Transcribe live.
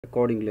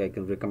accordingly I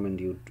can recommend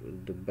you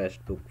the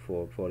best book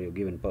for your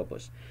given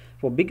purpose.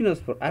 For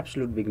beginners, for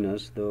absolute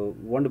beginners, the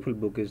wonderful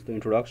book is The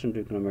Introduction to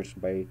Economics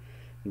by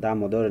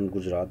Damodar and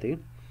Gujarati.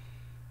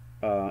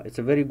 It's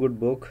a very good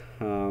book,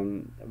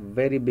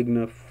 very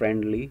beginner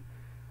friendly.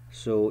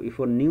 So if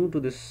you're new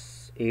to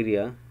this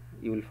area,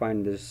 you will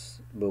find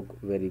this book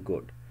very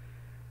good.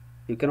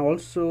 You can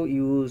also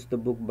use the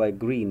book by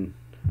Greene.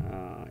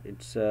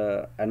 It's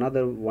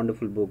another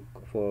wonderful book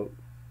for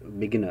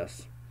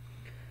beginners.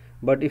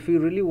 But if you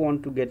really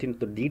want to get into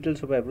the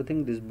details of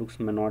everything, these books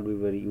may not be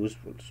very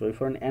useful. So if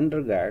you're an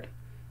undergrad,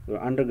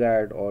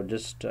 or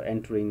just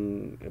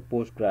entering a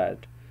postgrad,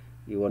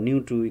 you are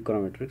new to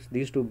econometrics,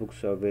 these two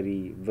books are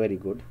very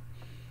good.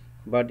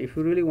 But if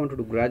you really want to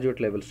do graduate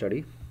level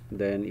study,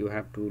 then you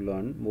have to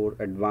learn more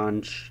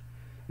advanced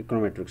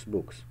econometrics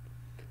books.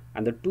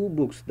 And the two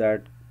books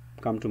that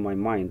come to my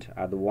mind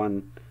are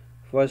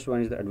first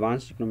one is the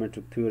Advanced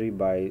Econometric Theory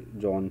by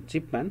John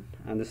Chipman,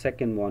 and the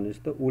second one is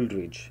the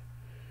Wooldridge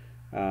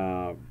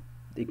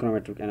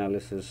Econometric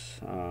Analysis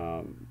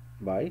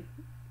by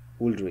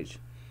Wooldridge.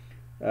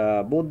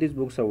 Both these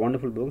books are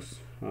wonderful books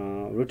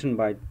written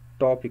by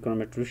top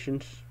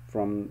econometricians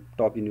from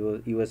top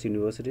US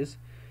universities.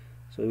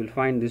 So you will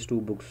find these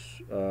two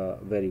books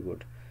very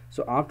good.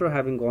 So after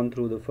having gone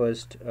through the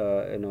first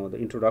the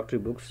introductory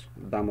books,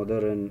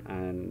 Damodaran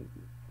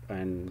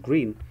and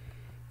Greene,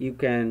 you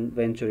can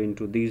venture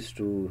into these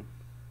two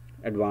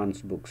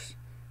advanced books,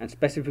 and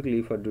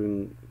specifically for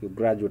doing your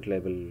graduate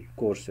level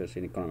courses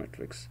in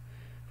econometrics.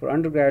 For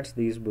undergrads,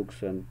 these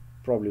books are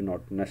probably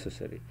not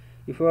necessary.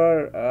 If you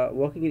are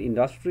working in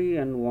industry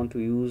and want to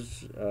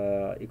use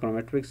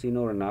econometrics in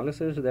your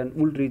analysis, then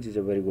Wooldridge is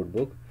a very good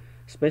book,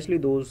 especially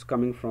those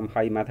coming from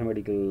high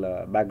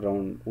mathematical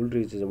background.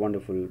 Wooldridge is a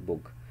wonderful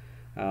book.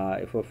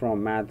 If you're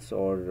from maths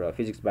or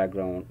physics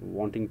background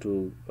wanting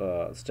to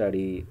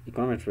study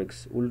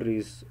econometrics,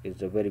 Wooldridge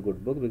is a very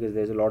good book because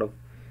there's a lot of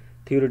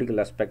theoretical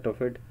aspect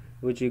of it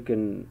which you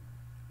can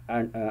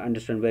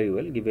understand very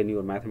well given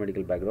your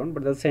mathematical background,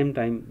 but at the same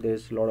time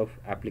there's a lot of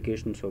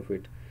applications of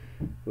it,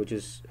 which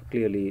is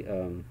clearly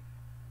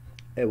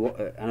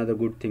another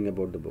good thing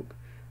about the book.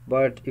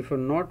 But if you're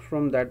not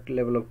from that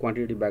level of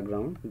quantitative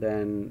background,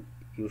 then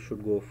you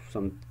should go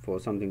for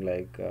something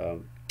like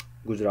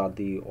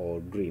Gujarati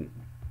or Greene.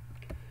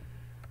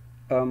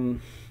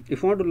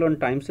 If you want to learn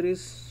time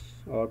series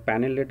or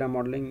panel data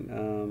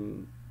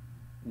modeling,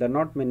 there are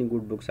not many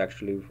good books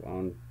actually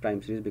on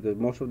time series, because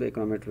most of the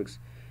econometrics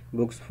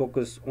books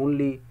focus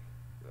only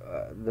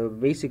the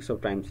basics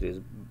of time series,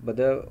 but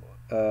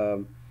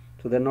so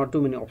there are not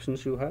too many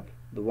options you have.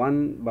 The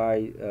one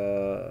by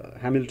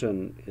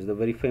Hamilton is the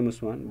very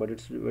famous one, but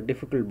it's a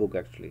difficult book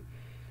actually.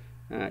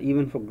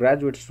 Even for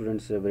graduate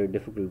students, it's a very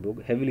difficult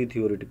book, heavily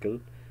theoretical.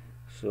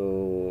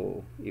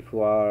 So if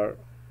you are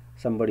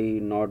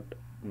somebody not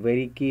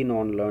very keen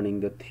on learning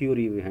the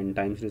theory behind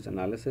time series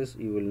analysis,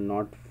 you will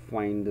not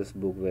find this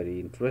book very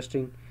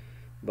interesting.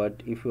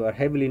 But if you are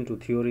heavily into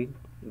theory,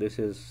 this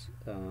is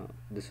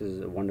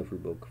a wonderful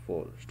book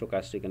for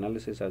stochastic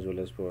analysis as well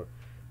as for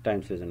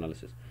time series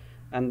analysis.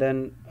 And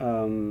then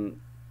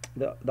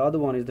the other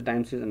one is the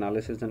time series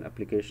analysis and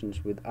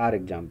applications with R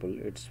example.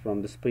 It's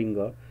from the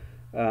Springer.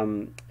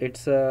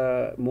 It's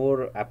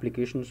more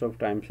applications of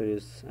time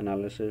series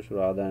analysis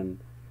rather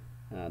than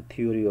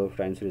theory of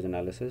time series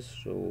analysis.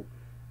 So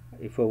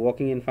if you're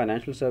working in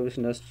financial service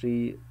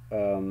industry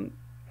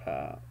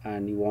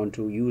and you want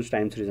to use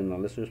time series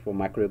analysis for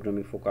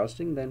macroeconomic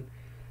forecasting, then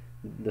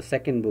the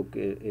second book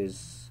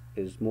is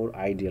more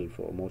ideal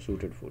for, more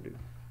suited for you.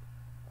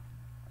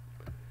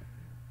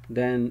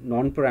 Then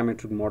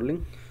non-parametric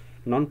modeling.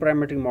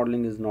 Non-parametric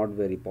modeling is not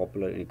very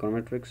popular in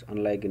econometrics,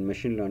 unlike in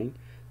machine learning,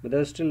 but there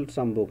are still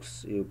some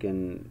books you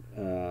can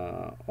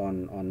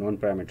on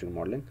non-parametric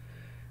modeling.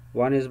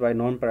 One is by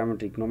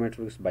Non-Parametric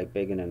Econometrics by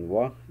Pagan and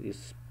Waugh.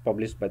 Is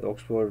published by the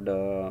Oxford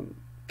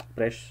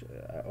Press,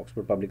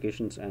 Oxford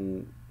Publications,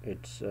 and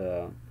it's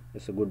a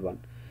good one.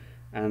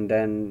 And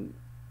then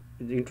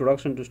the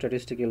Introduction to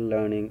Statistical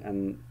Learning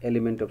and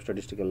Element of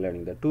Statistical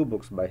Learning. There are two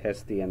books by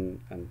Hastie and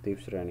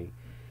Tibshirani,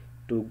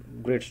 two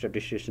great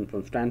statisticians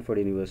from Stanford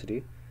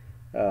University.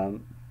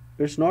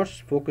 It's not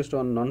focused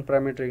on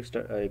non-parametric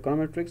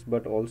econometrics,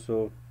 but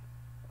also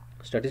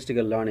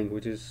statistical learning,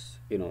 which is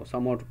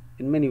somewhat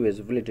in many ways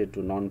related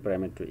to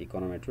non-parametric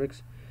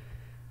econometrics,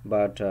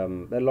 but there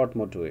are a lot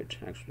more to it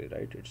actually,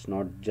 right? It's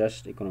not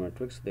just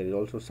econometrics. There is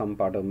also some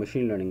part of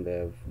machine learning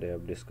they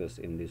have discussed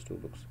in these two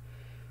books.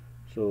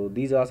 So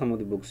these are some of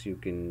the books you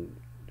can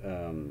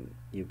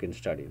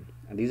study,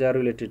 and these are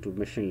related to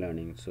machine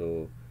learning.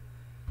 So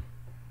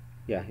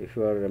yeah, if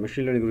you are a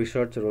machine learning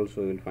researcher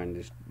also, you will find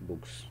these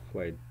books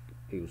quite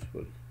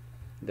useful.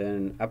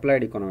 Then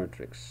applied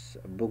econometrics,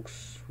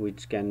 books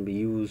which can be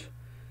used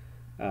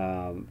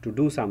to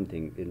do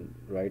something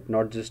right,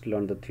 not just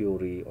learn the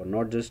theory or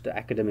not just the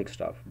academic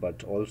stuff,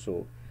 but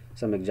also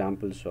some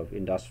examples of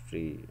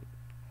industry,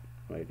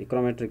 right?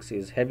 Econometrics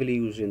is heavily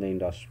used in the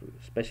industry,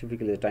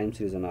 specifically the time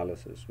series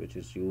analysis, which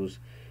is used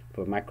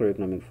for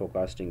macroeconomic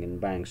forecasting in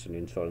banks and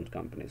insurance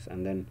companies.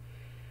 And then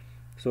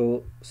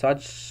So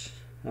such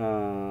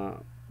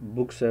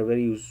books are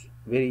very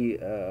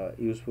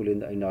useful in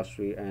the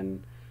industry,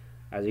 and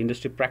as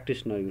industry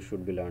practitioner you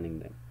should be learning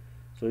them.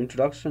 So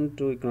Introduction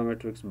to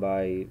Econometrics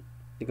by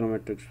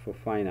Econometrics for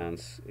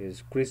Finance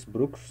is Chris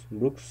Brooks.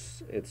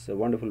 It's a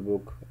wonderful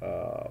book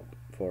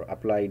for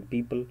applied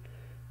people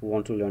who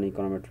want to learn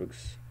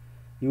econometrics,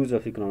 use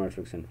of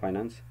econometrics in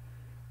finance.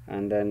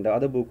 And then the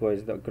other book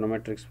was the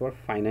Econometrics for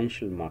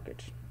Financial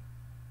Markets.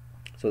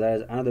 So that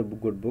is another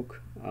good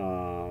book.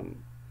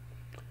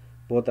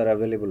 Both are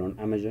available on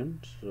Amazon.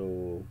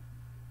 So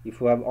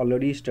if you have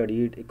already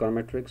studied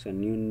econometrics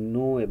and you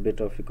know a bit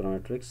of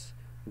econometrics,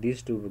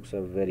 these two books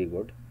are very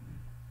good.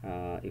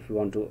 If you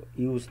want to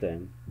use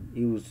them,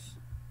 use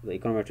the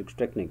econometrics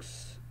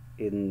techniques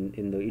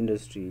in the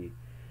industry,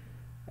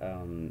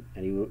 and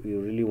you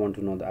really want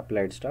to know the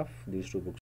applied stuff, these two books